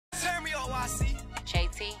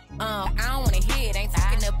JT. I don't wanna hear it. Ain't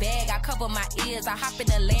talking the bag. I cover my ears. I hop in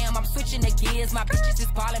the lamb. I'm switching the gears. My bitches is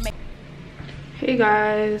balling. Hey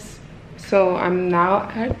guys. So I'm now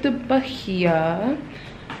at the Bahia.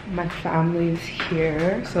 My family's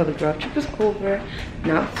here. So the girl trip is over.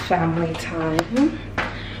 Now it's family time.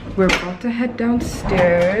 We're about to head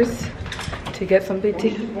downstairs to get something to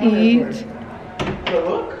eat.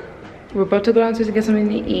 We're about to go downstairs to get something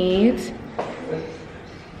to eat.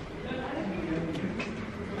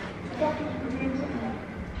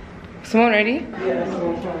 Someone ready? Yes.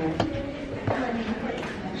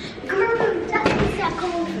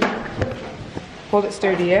 Hold it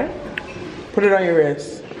sturdy, yeah? Put it on your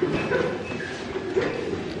wrist.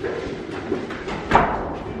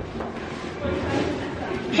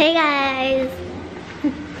 Hey guys.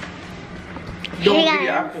 Don't Hey be guys.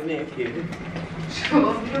 after naked.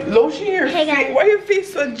 Lotion your Hey face. guys. Why your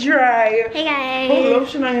face so dry? Hey guys. Put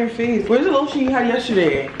lotion on your face. Where's the lotion you had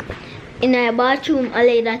yesterday? In our bathroom, I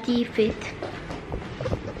lay that tea fit.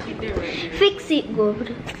 Fix it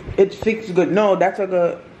good. It's fixed good. No, that's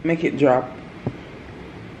gonna make it drop.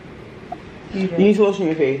 You need to lotion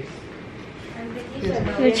your face.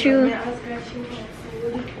 With you.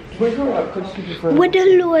 Wake her up, cause she prefer. With the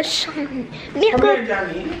lotion. Come here,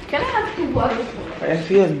 Johnny. Can I have 2 bottles? I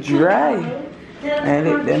feel dry. I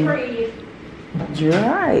let them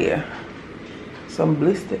dry. Some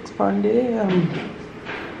blistex on there.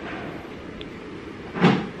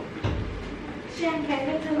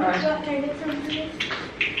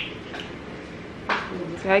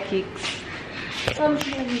 Say hi, Keeks.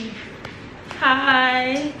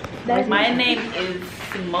 Hi, my name is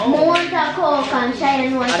Simone. Want a Coke and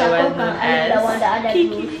Cheyenne wants a Otherwise Coke known and Alida want the as other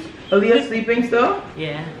Kiki. juice. Aaliyah sleeping still?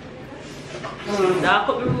 Yeah. She's dark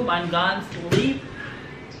up the room and gone sleep.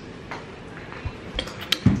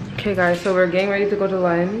 Okay guys, so we're getting ready to go to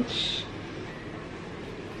lunch.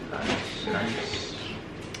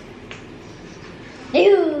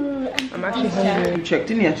 Ew. I'm actually hungry. You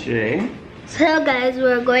checked in yesterday. So guys,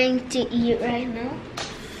 we're going to eat right now.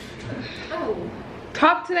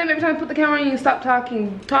 Talk to them every time I put the camera on you. Stop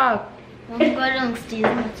talking. Talk. I'm going downstairs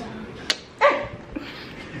and talk.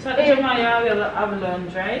 So the Jamaica will have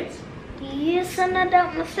lunch, right? Yes, and I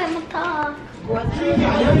don't know some talk.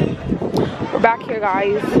 We're back here,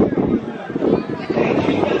 guys.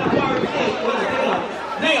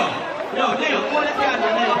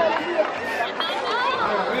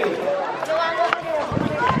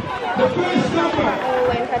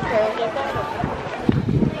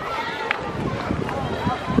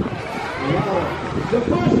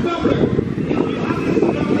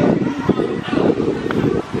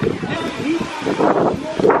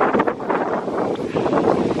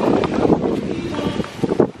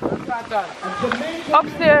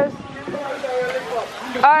 Upstairs.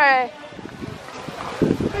 Alright.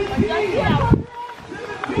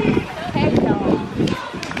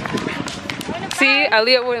 See,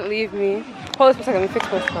 Aaliyah wouldn't leave me. Hold this for a second, let me fix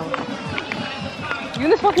this now. You in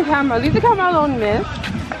this fucking camera. Leave the camera alone, miss.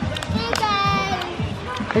 Hey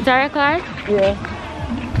guys. It's our card? Yeah.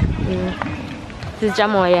 This is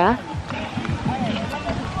Jamoya.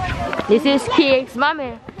 This is Keeks,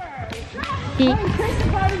 mommy. Keeks.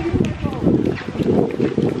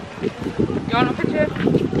 You want a picture?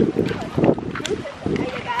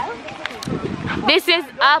 This is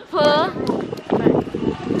Apple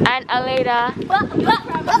and Alida.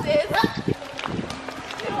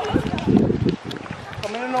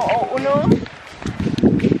 Come in, oh no.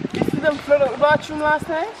 You see them flood out the bathroom last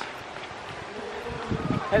night?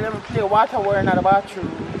 And them play water wearing out the bathroom.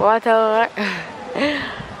 Water.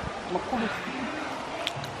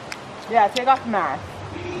 Yeah, take off the mask.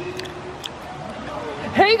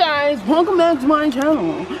 Hey guys, welcome back to my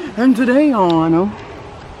channel. And today on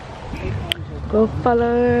Go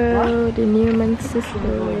follow the Newman sister.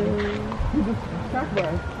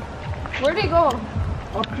 Where'd they go?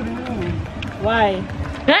 up to the room. Why?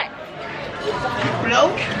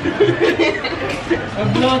 Bloke? A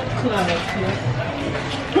blood clot, yeah.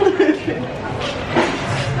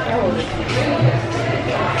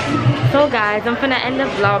 So guys, I'm finna end the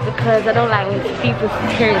vlog because I don't like when people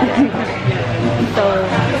hear this. So,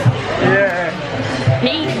 Yeah.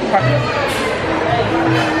 peace.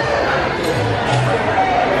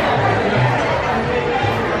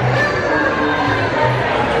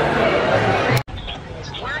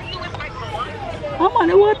 I'm on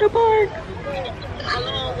the water park.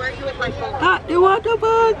 Hello, where are you with my phone? At the water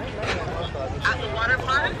park. At the water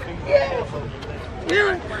park? Yeah.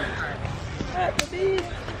 Yeah. At the beach.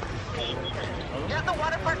 You're at the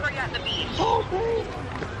water park or you're at the beach? Okay.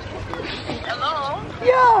 Hello?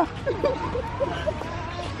 Yeah.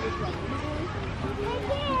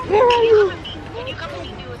 Where are you? Can you come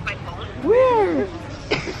see me with my phone? Where?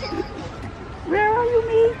 Where are you,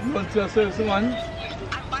 me? You want to serve someone?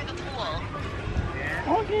 I'm by the pool.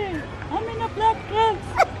 Okay. I'm in a black dress.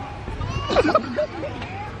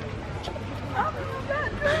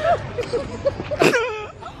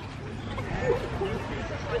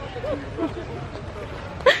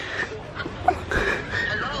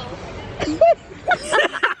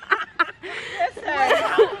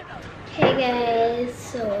 Hey guys,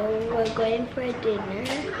 so we're going for dinner.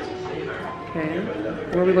 Okay.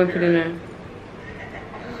 Where are we going for dinner?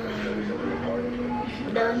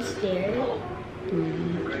 Downstairs.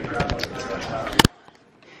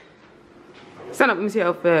 Stand up, let me see your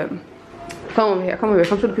outfit. Come over here, come over here.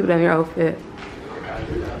 Come show the people down your outfit.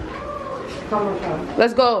 Come on,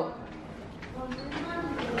 let's go.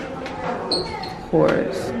 Of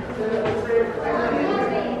course.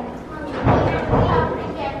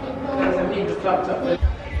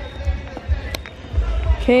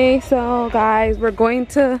 Okay, so guys, we're going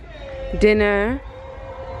to dinner.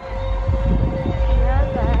 Yeah,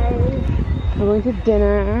 guys. We're going to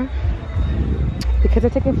dinner because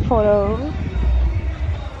they're taking photos.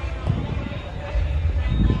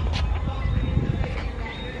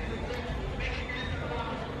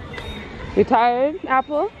 You tired,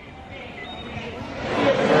 Apple?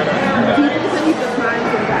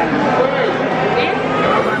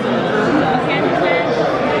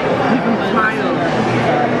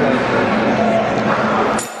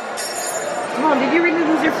 Mom, did you really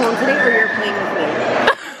lose your phone today or you're playing with me?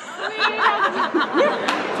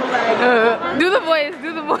 Do the voice,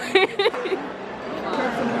 do the voice.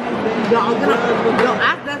 Yo,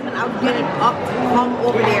 ask Desmond, I was getting up to come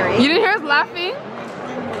over there. You didn't hear us laughing?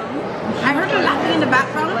 I heard her laughing in the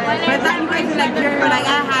background, but that you guys were like, you're like, I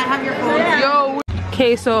have your phone. Yo.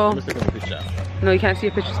 Okay, so. No, you can't see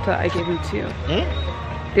your pictures till I give them to you.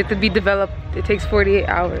 They have to be developed. It takes 48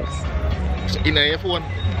 hours. In your phone?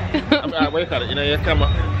 What you call it? In your camera?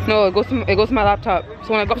 No, it goes to my laptop.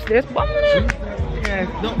 So when I go upstairs,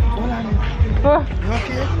 No, hold on. Oh. You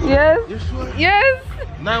okay? Yes. You sure? Yes.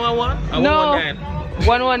 911? No.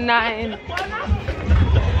 119.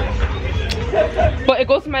 But it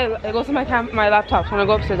goes to my laptop. So when I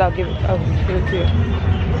go upstairs, I'll give it to you.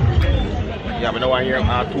 Yeah, but no one here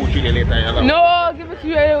 2-3 days later. You know? No, I'll give it to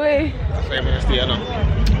you right away. That's why I'm going to stay, you know.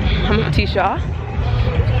 I'm Letitia.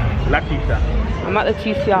 Latisha. I'm at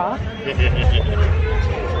Letitia.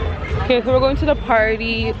 Okay, so we're going to the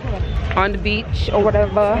party on the beach or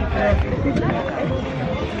whatever.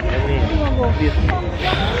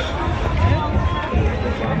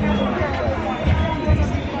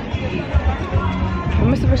 I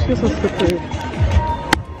must have so quickly.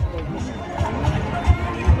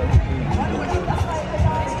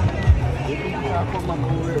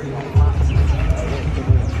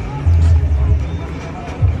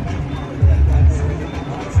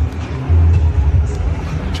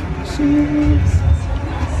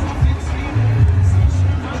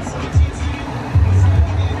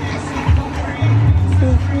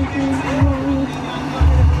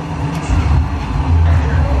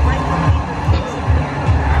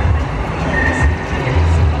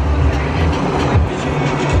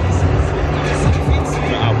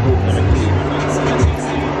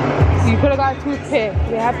 You could have got a toothpick.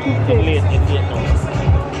 They have toothpicks.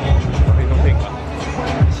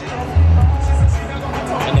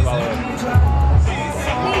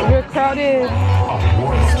 You're crowded.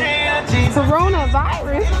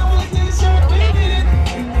 Coronavirus.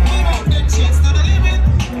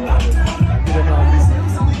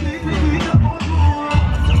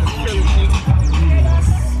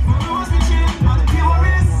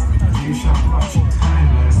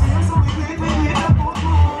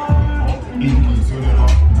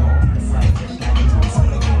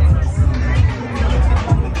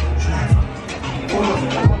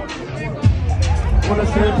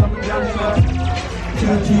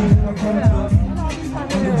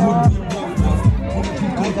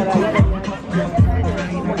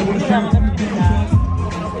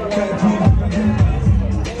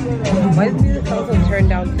 Why is music also turned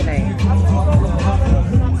down today?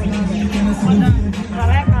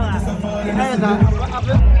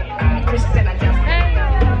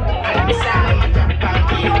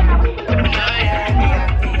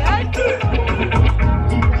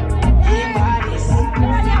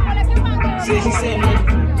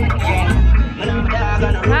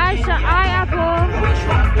 Hi, Apple.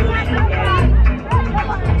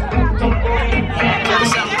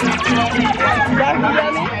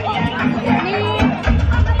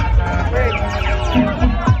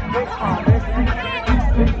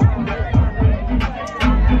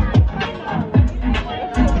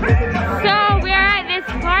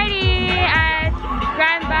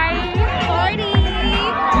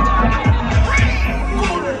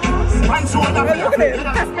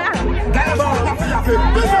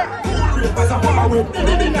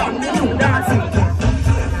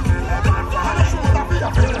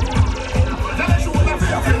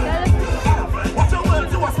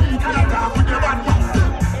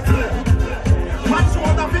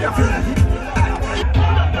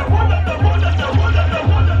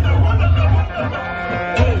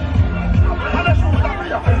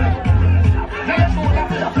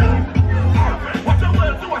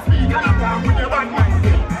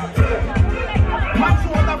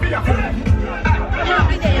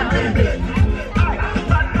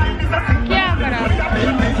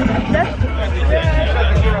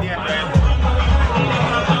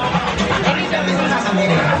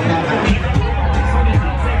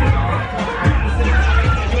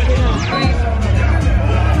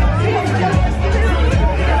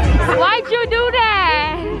 Why'd you do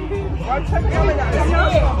that?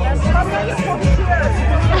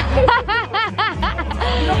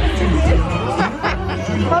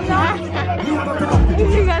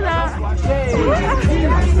 You guys are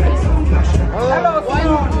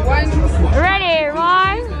ready?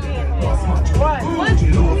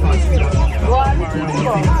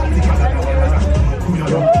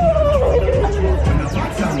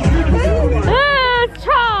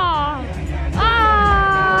 Strong.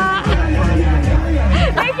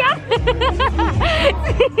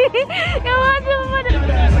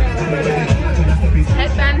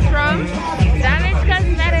 Headband from Damage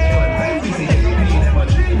Cosmetics.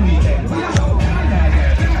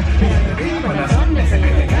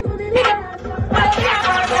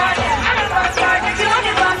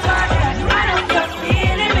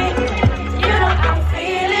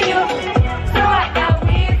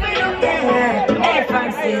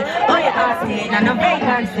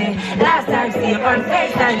 Last time, see you on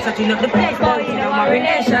FaceTime, so you look the place, boy, you know my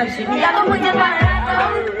relationship. Me, I go put your man right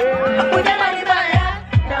now. I put your money right now.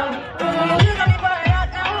 You got me right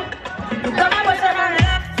now. You got my boy right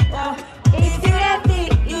now. Oh, if you let me,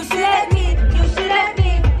 you should let me, you should let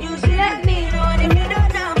me, you should let me. No, if you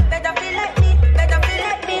don't know, better feel like me, better feel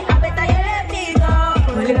like me. I better you let me go.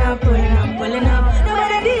 Pulling up, pulling up, pulling up. No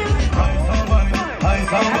matter the deal.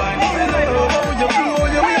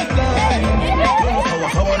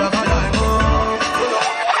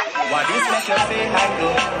 Why this make you feel like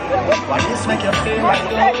though? Why this make you feel like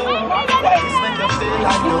though? Why this make you feel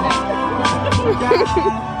like though?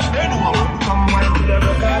 Come on,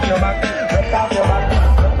 break off your back, break off your back,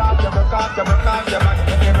 break off your back, break off your back, break off your back,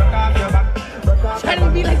 break off your back, trying to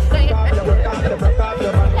be like saying break off your back.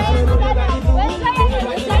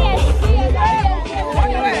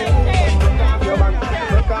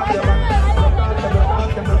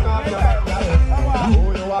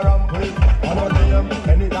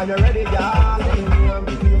 Anytime you're ready, girl.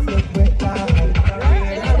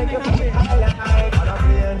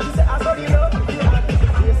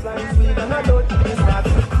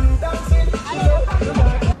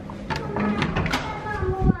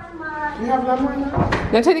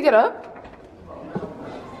 Now time to get up.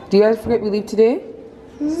 Do you guys forget we leave today?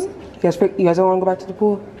 You guys don't want to go back to the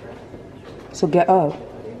pool? So get up.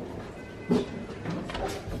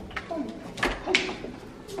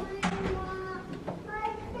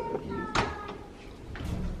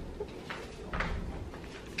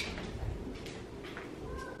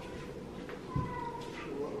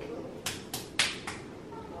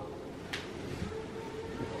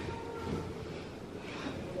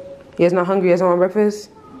 You guys not hungry? You guys don't want breakfast?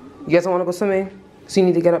 You guys don't want to go swimming? So you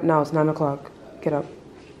need to get up now. It's 9 o'clock. Get up.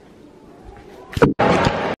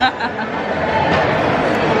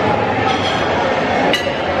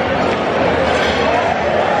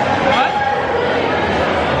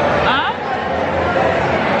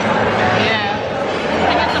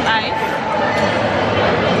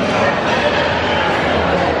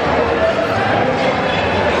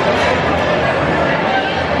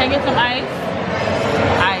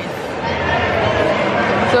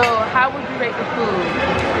 How would you rate the food?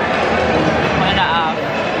 1.5.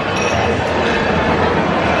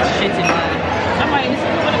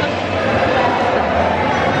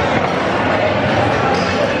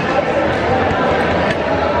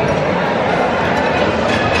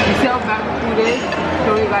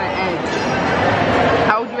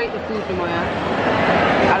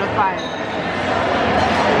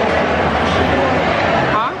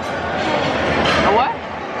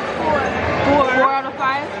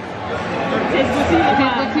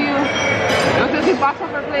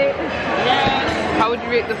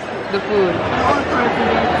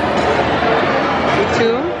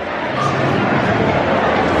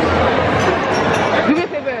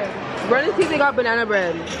 got banana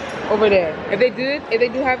bread over there. If they do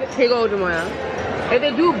have it, take over tomorrow. If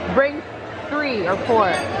they do, bring 3 or 4.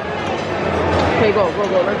 Okay, go. Let's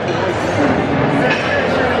go.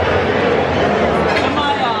 Come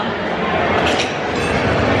on, y'all.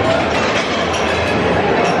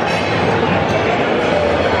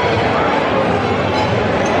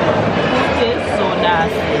 Food is so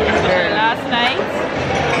nasty. Especially last night.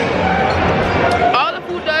 All the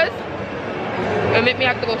food does, it make me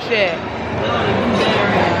have to go share.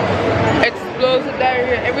 Explosive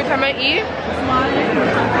diarrhea every time I eat. About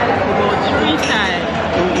 3 times.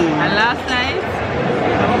 And last night,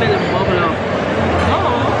 I'm gonna bubble up. Oh,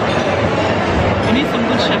 we need some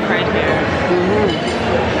good chef right here.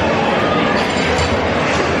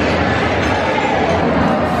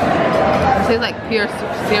 It tastes like pure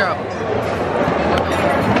syrup.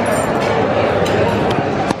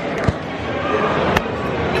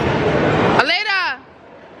 Aleda,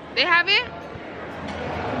 they have it?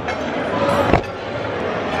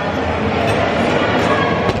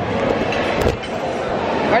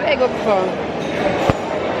 Where did I go before?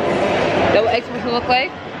 That what eggs supposed to look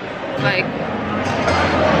like? Like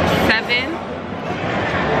 7.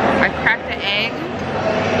 I cracked the egg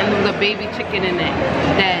and there was a baby chicken in it,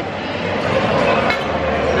 dead.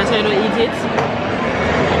 That's why you don't eat it?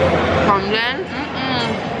 From then?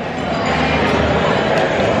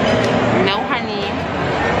 No honey.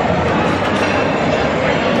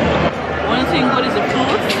 One thing good is the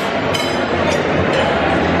fruit.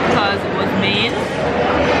 Because it was made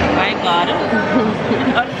by God,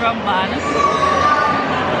 not from man. It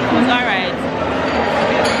was alright.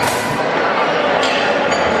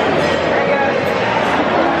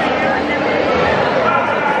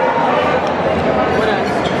 What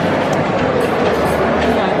else?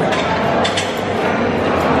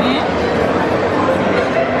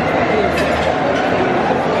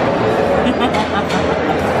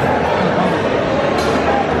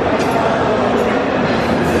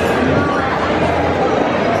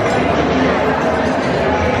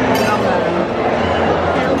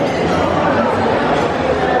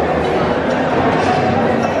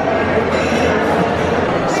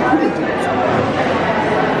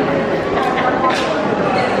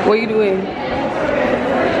 What are you doing?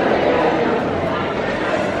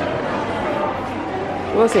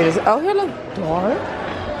 What's this? Out here look dark.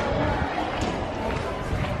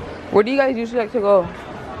 Where do you guys usually like to go?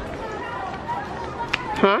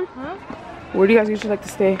 Huh? Where do you guys usually like to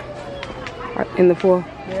stay? In the pool?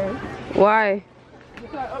 Yeah. Why?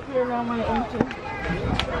 Because up here around my empty.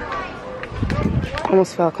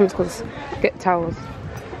 Almost fell. Come close. Get towels.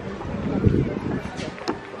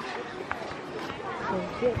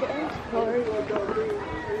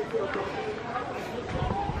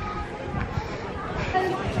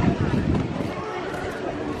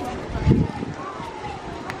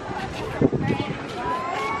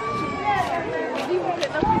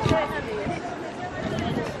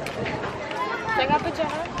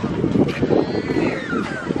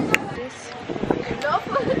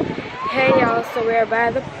 Hey y'all, so we're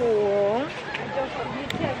by the pool.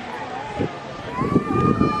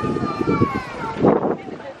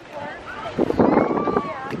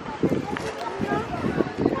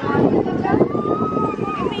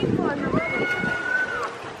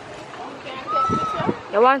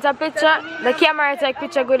 You want a picture? The camera take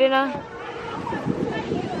picture good enough.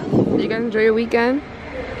 You guys enjoy your weekend?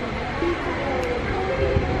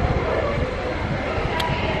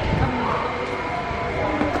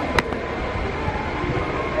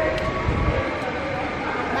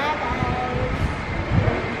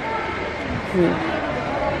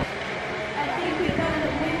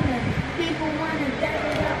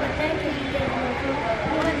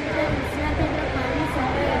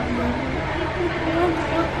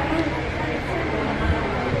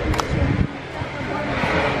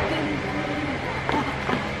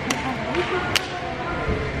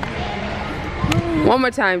 One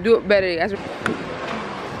more time, do it better.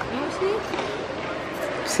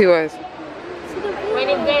 See what?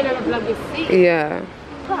 Yeah.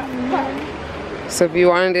 So if you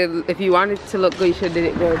wanted to look good, you should have did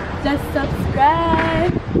it good. Just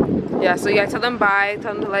subscribe. Yeah, so you gotta tell them bye,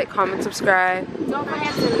 tell them to like, comment, subscribe. Don't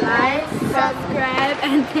forget to like, subscribe,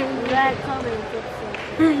 and turn comment.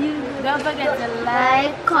 Don't forget to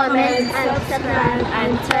like, comment, and subscribe,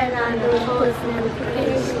 and turn on the post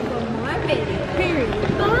notifications for more videos. Period.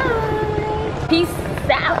 Bye. Peace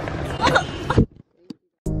out.